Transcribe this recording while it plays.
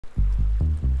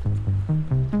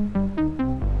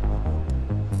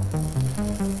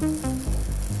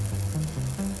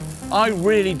I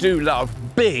really do love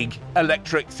big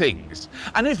electric things.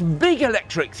 And if big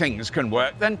electric things can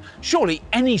work, then surely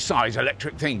any size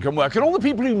electric thing can work. And all the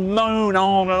people who moan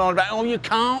on and on about, oh, you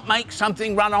can't make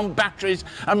something run on batteries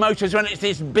and motors when it's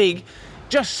this big,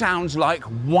 just sounds like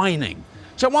whining.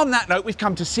 So on that note, we've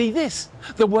come to see this,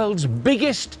 the world's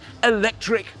biggest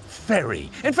electric ferry.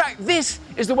 In fact, this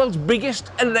is the world's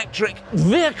biggest electric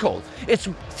vehicle. It's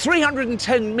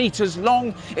 310 meters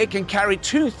long. It can carry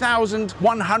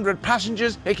 2,100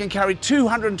 passengers. It can carry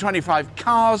 225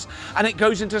 cars, and it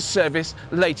goes into service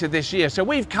later this year. So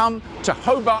we've come to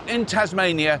Hobart in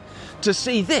Tasmania to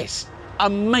see this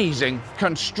amazing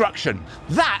construction.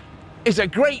 That is a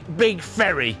great big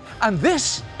ferry, and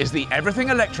this is the Everything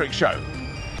Electric Show.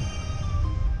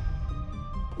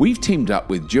 We've teamed up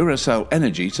with Duracell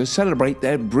Energy to celebrate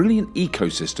their brilliant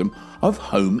ecosystem of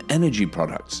home energy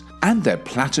products and their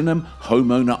platinum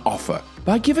homeowner offer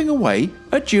by giving away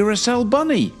a Duracell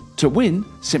bunny. To win,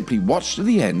 simply watch to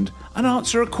the end and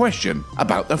answer a question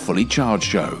about the Fully Charged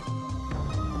show.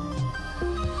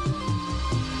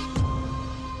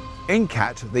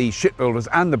 Incat, the shipbuilders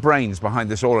and the brains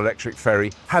behind this all-electric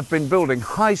ferry, have been building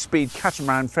high-speed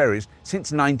catamaran ferries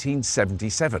since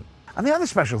 1977. And the other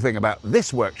special thing about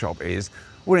this workshop is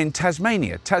we're in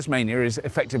Tasmania. Tasmania is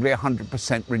effectively 100%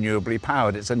 renewably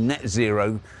powered. It's a net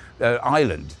zero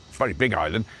island. It's a very big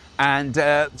island. And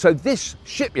so this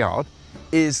shipyard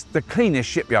is the cleanest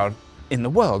shipyard in the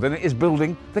world, and it is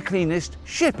building the cleanest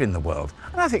ship in the world.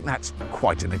 And I think that's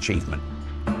quite an achievement.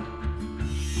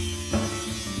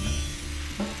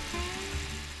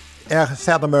 Our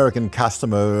South American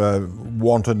customer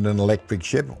wanted an electric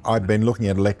ship. I'd been looking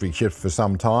at electric ships for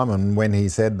some time, and when he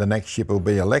said the next ship will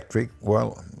be electric,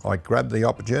 well, I grabbed the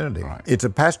opportunity. Right. It's a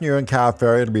passenger and car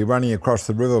ferry. It'll be running across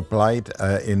the River Plate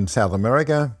in South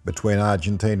America, between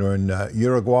Argentina and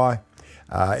Uruguay.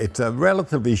 It's a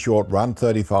relatively short run,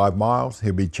 35 miles.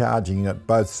 He'll be charging at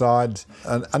both sides.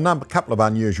 A couple of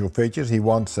unusual features. He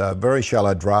wants a very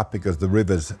shallow draft because the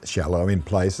river's shallow in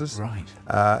places.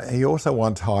 Right. He also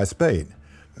wants high speed.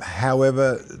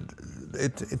 However,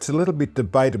 it's a little bit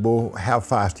debatable how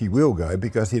fast he will go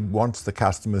because he wants the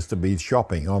customers to be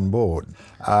shopping on board.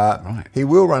 Right. He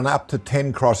will run up to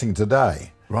 10 crossings a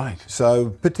day. Right. So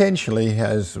potentially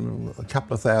has a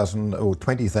couple of thousand or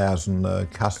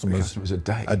 20,000 customers a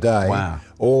day. Wow.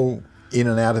 All in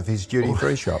and out of his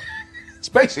duty-free shop. It's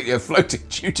basically a floating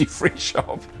duty-free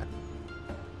shop.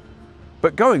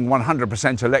 But going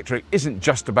 100% electric isn't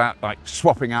just about like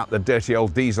swapping out the dirty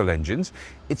old diesel engines.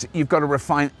 You've got to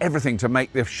refine everything to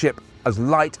make the ship as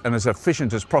light and as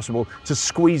efficient as possible to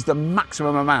squeeze the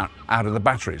maximum amount out of the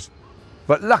batteries.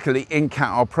 But luckily, Incat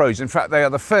are pros. In fact, they are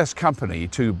the first company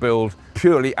to build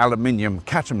purely aluminium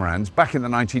catamarans back in the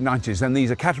 1990s. And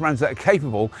these are catamarans that are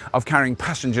capable of carrying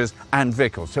passengers and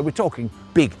vehicles. So we're talking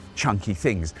big, chunky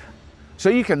things. So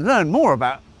you can learn more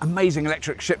about amazing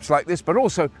electric ships like this, but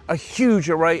also a huge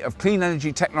array of clean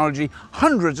energy technology,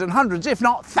 hundreds and hundreds, if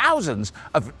not thousands,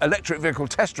 of electric vehicle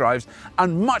test drives,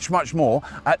 and much, much more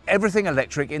at Everything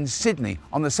Electric in Sydney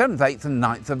on the 7th, 8th and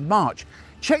 9th of March.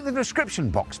 Check the description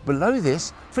box below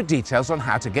this for details on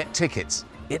how to get tickets.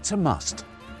 It's a must.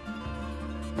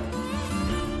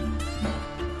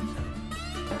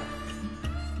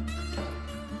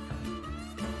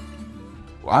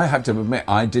 I have to admit,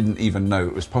 I didn't even know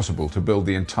it was possible to build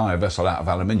the entire vessel out of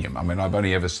aluminium. I mean, I've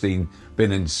only ever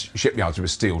been in shipyards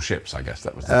with steel ships, I guess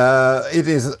that was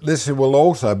This will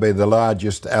also be the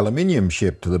largest aluminium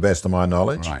ship, to the best of my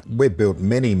knowledge. Right. We've built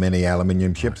many, many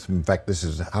aluminium ships. Right. In fact, this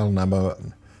is hull number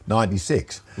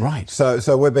 96. Right.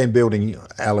 So we've been building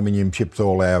aluminium ships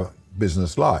all our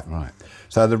business life. Right.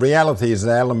 So the reality is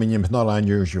that aluminium is not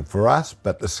unusual for us,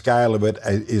 but the scale of it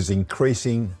is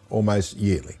increasing almost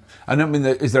yearly. And I mean,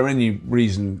 is there any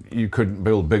reason you couldn't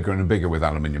build bigger and bigger with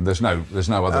aluminium? There's no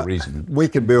other reason. We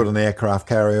could build an aircraft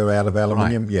carrier out of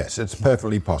aluminium. Right. Yes, it's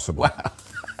perfectly possible. Wow.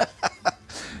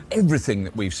 Everything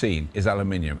that we've seen is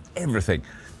aluminium. Everything.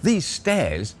 These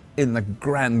stairs in the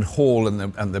grand hall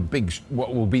and the big,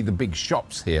 what will be the big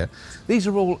shops here, these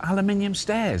are all aluminium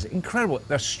stairs. Incredible.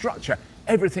 The structure,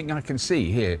 everything I can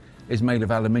see here is made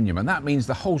of aluminium, and that means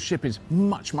the whole ship is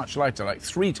much, much lighter, like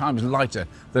 3 times lighter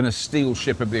than a steel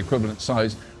ship of the equivalent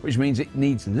size, which means it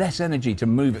needs less energy to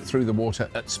move it through the water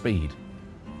at speed.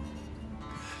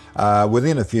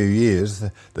 Within a few years,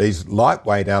 these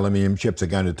lightweight aluminium ships are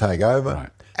going to take over. Right.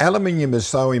 Aluminium is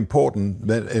so important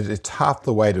that it's half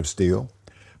the weight of steel.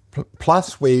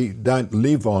 Plus, we don't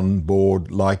live on board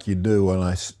like you do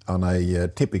on a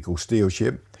typical steel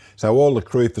ship. So all the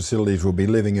crew facilities will be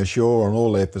living ashore, and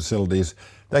all their facilities,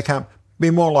 they can't be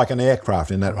more like an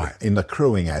aircraft in that, right, in the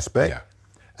crewing aspect.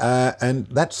 and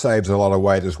that saves a lot of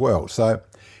weight as well. So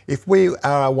if we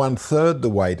are 1/3 the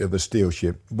weight of a steel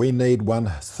ship, we need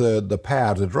 1/3 the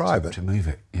power to drive it. To move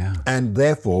it, yeah. And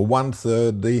therefore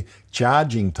 1/3 the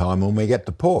charging time when we get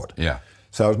to port. Yeah.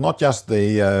 So it's not just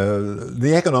the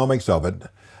economics of it.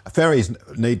 Ferries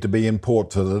need to be in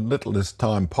port for the littlest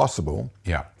time possible.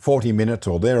 Yeah. 40 minutes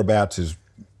or thereabouts is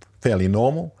fairly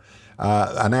normal.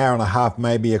 An hour and a half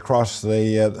maybe across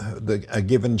a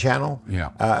given channel. Yeah.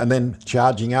 And then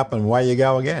charging up and away you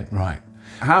go again. Right.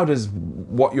 How does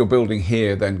what you're building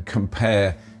here then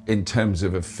compare in terms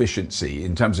of efficiency,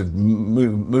 in terms of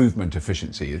movement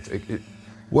efficiency?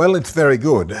 Well, it's very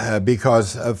good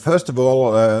because, first of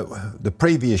all, the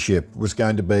previous ship was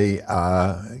going to be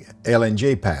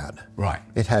LNG powered. Right.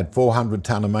 It had 400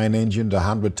 tonne of main engine,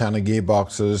 100 tonne of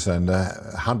gearboxes and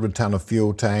 100 tonne of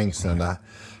fuel tanks and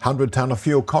 100 tonne of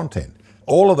fuel content.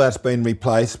 All of that's been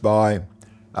replaced by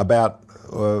about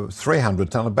 300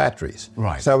 tonne of batteries.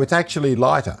 Right. So it's actually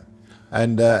lighter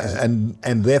and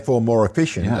therefore more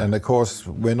efficient. Yeah. And of course,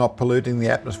 we're not polluting the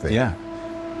atmosphere. Yeah.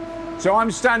 So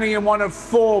I'm standing in one of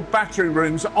 4 battery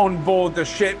rooms on board the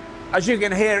ship. As you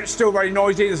can hear, it's still very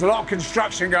noisy. There's a lot of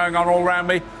construction going on all around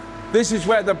me. This is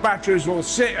where the batteries will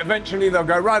sit. Eventually, they'll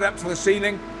go right up to the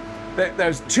ceiling.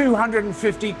 There's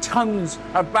 250 tons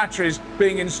of batteries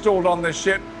being installed on this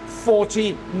ship,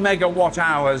 40 megawatt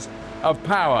hours of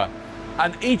power.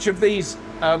 And each of these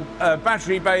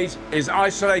battery bays is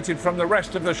isolated from the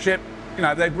rest of the ship. You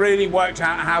know, they've really worked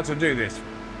out how to do this.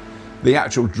 The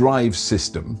actual drive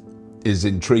system is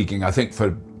intriguing, I think,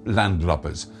 for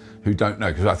landlubbers who don't know,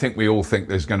 because I think we all think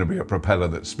there's going to be a propeller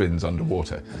that spins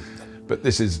underwater. But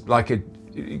this is like a,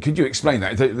 could you explain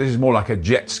that? This is more like a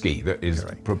jet ski that is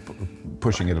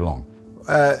pushing it along.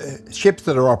 Ships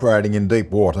that are operating in deep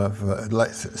water,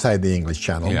 let's say the English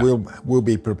Channel, Yeah. will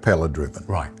be propeller driven.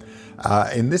 Right.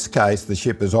 In this case, the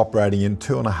ship is operating in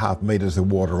 2.5 metres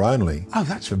of water only. Oh,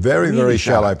 that's very, really very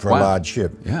shallow for Wow. a large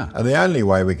ship. Yeah. And the only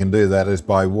way we can do that is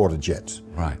by water jets.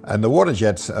 Right. And the water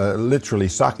jets literally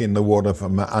suck in the water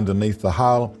from underneath the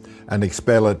hull and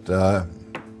expel it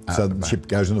so the ship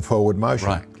goes into forward motion.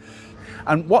 Right.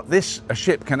 And what this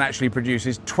ship can actually produce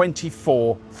is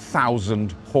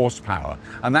 24,000 horsepower,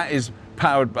 and that is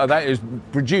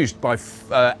produced by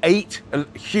 8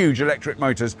 huge electric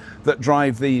motors that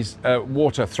drive these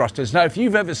water thrusters. Now, if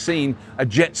you've ever seen a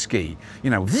jet ski,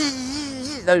 you know,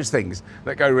 those things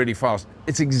that go really fast,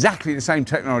 it's exactly the same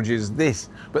technology as this,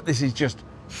 but this is just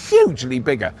hugely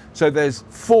bigger. So there's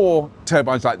 4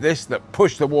 turbines like this that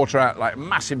push the water out like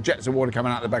massive jets of water coming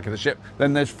out the back of the ship.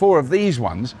 Then there's 4 of these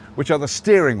ones, which are the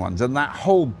steering ones, and that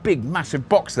whole big massive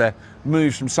box there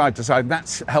moves from side to side.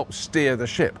 That helps steer the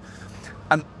ship.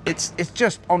 And it's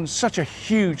just on such a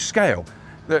huge scale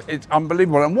that it's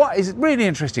unbelievable. And what is really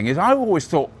interesting is I've always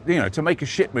thought, you know, to make a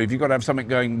ship move, you've got to have something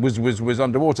going whiz, whiz, whiz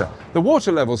underwater. The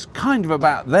water level's kind of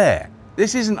about there.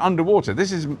 This isn't underwater,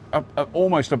 this is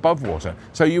almost above water.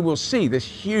 So you will see this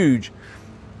huge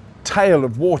tail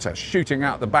of water shooting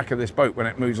out the back of this boat when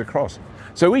it moves across.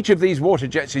 So each of these water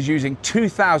jets is using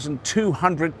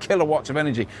 2,200 kilowatts of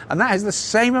energy, and that is the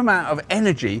same amount of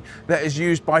energy that is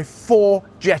used by 4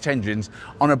 jet engines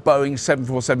on a Boeing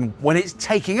 747 when it's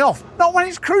taking off. Not when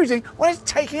it's cruising, when it's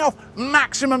taking off,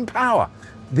 maximum power.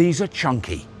 These are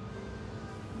chunky.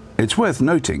 It's worth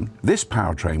noting this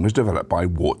powertrain was developed by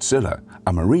Wärtsilä,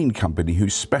 a marine company who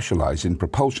specialise in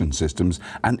propulsion systems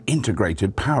and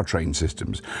integrated powertrain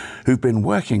systems, who've been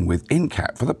working with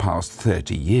Incat for the past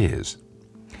 30 years.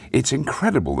 It's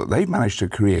incredible that they've managed to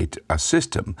create a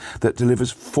system that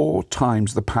delivers 4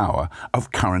 times the power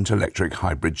of current electric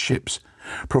hybrid ships,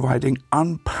 providing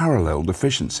unparalleled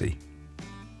efficiency.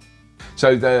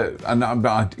 So,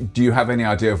 do you have any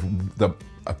idea of the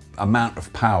amount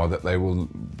of power that they will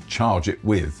charge it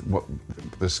with, what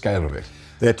the scale of it?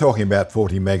 They're talking about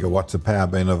 40 megawatts of power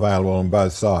being available on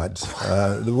both sides,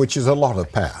 which is a lot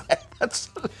of power. That's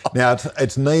a lot. Now,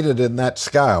 it's needed in that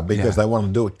scale because they want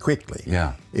to do it quickly.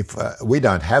 Yeah. If we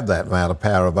don't have that amount of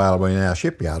power available in our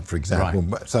shipyard, for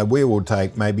example, so we will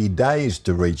take maybe days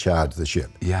to recharge the ship.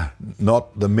 Yeah.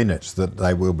 Not the minutes that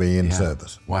they will be in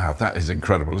service. Wow, that is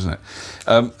incredible, isn't it?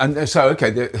 And so, okay,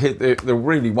 the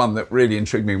really one that really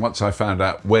intrigued me once I found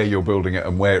out where you're building it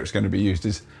and where it's going to be used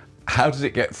is, how does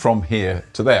it get from here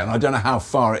to there? And I don't know how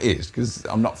far it is because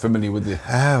I'm not familiar with the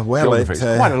geography. It's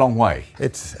quite a long way. I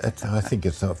think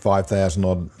it's 5,000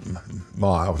 odd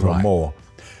miles or more.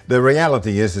 The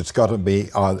reality is it's got to be,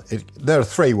 there are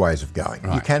 3 ways of going.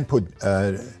 You can put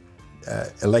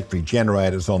electric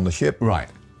generators on the ship. Right.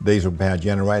 Diesel power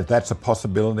generators, that's a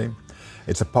possibility.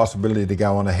 It's a possibility to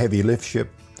go on a heavy lift ship.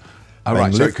 Oh,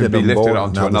 right, so it could be lifted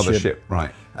onto another ship.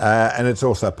 Right. and it's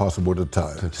also possible to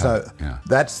tow.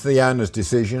 That's the owner's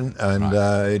decision,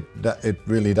 and it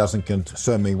really doesn't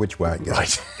concern me which way it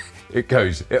goes.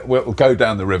 Right. It will go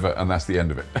down the river, and that's the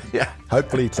end of it. Yeah.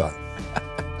 Hopefully so.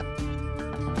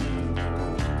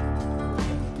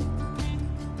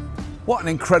 What an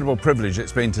incredible privilege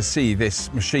it's been to see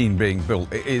this machine being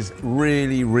built. It is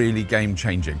really, really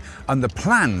game-changing. And the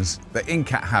plans that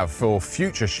Incat have for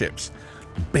future ships,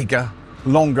 bigger,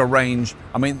 longer range.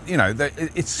 I mean, you know,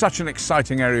 it's such an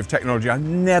exciting area of technology. I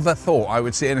never thought I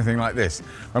would see anything like this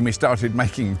when we started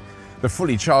making the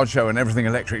Fully Charged show and Everything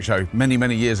Electric show many,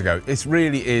 many years ago. It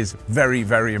really is very,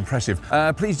 very impressive.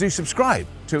 Please do subscribe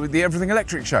to the Everything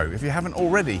Electric show if you haven't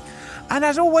already. And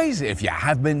as always, if you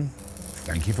have been,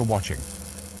 thank you for watching.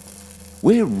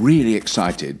 We're really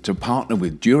excited to partner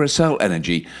with Duracell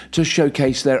Energy to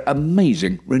showcase their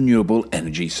amazing renewable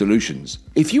energy solutions.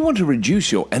 If you want to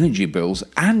reduce your energy bills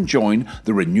and join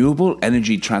the renewable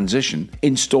energy transition,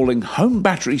 installing home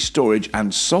battery storage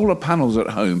and solar panels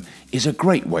at home is a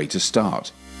great way to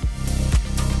start.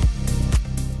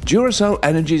 Duracell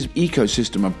Energy's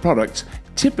ecosystem of products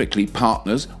typically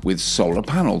partners with solar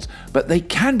panels, but they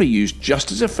can be used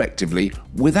just as effectively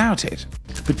without it,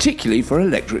 particularly for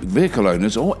electric vehicle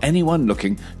owners or anyone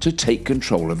looking to take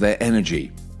control of their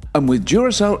energy. And with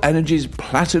Duracell Energy's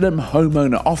Platinum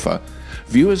Homeowner offer,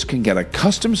 viewers can get a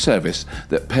custom service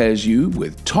that pairs you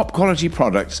with top quality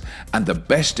products and the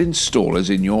best installers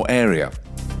in your area.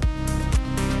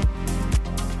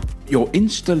 Your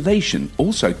installation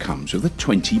also comes with a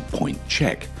 20-point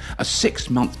check, a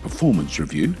 6-month performance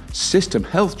review, system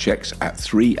health checks at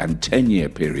 3 and 10-year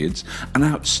periods, and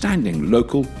outstanding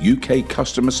local UK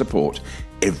customer support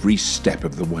every step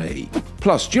of the way.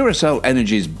 Plus, Duracell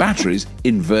Energy's batteries,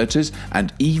 inverters,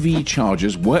 and EV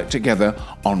chargers work together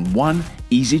on one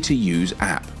easy-to-use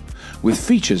app. With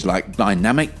features like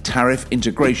dynamic tariff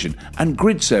integration and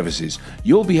grid services,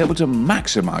 you'll be able to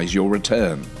maximize your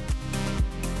return.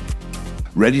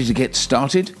 Ready to get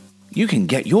started? You can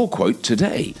get your quote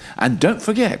today. And don't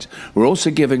forget, we're also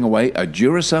giving away a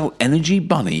Duracell Energy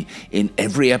Bunny in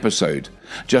every episode.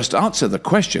 Just answer the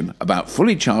question about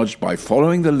Fully Charged by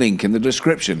following the link in the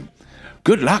description.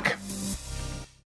 Good luck!